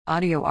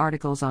Audio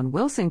articles on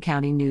Wilson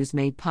County News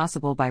made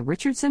possible by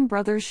Richardson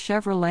Brothers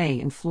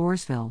Chevrolet in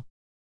Floresville.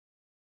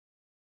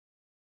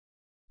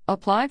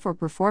 Apply for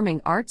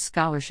Performing Arts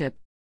Scholarship.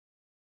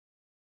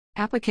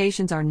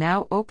 Applications are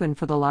now open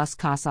for the Las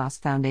Casas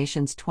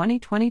Foundation's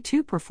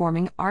 2022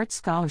 Performing Arts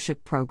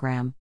Scholarship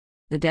Program.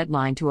 The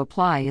deadline to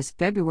apply is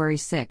February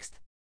 6th.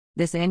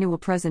 This annual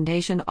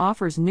presentation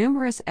offers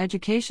numerous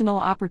educational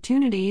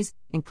opportunities,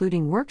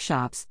 including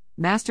workshops,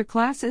 master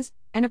classes,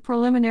 and a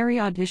preliminary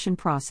audition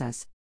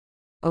process.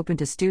 Open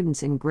to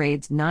students in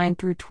grades 9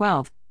 through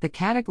 12, the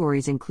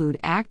categories include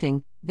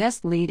acting,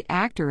 Best Lead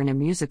Actor in a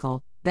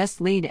Musical,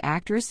 Best Lead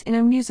Actress in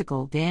a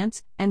Musical,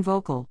 Dance, and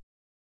Vocal.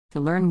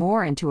 To learn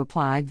more and to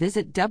apply,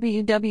 visit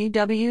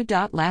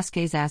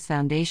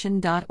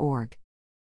www.lascasasfoundation.org.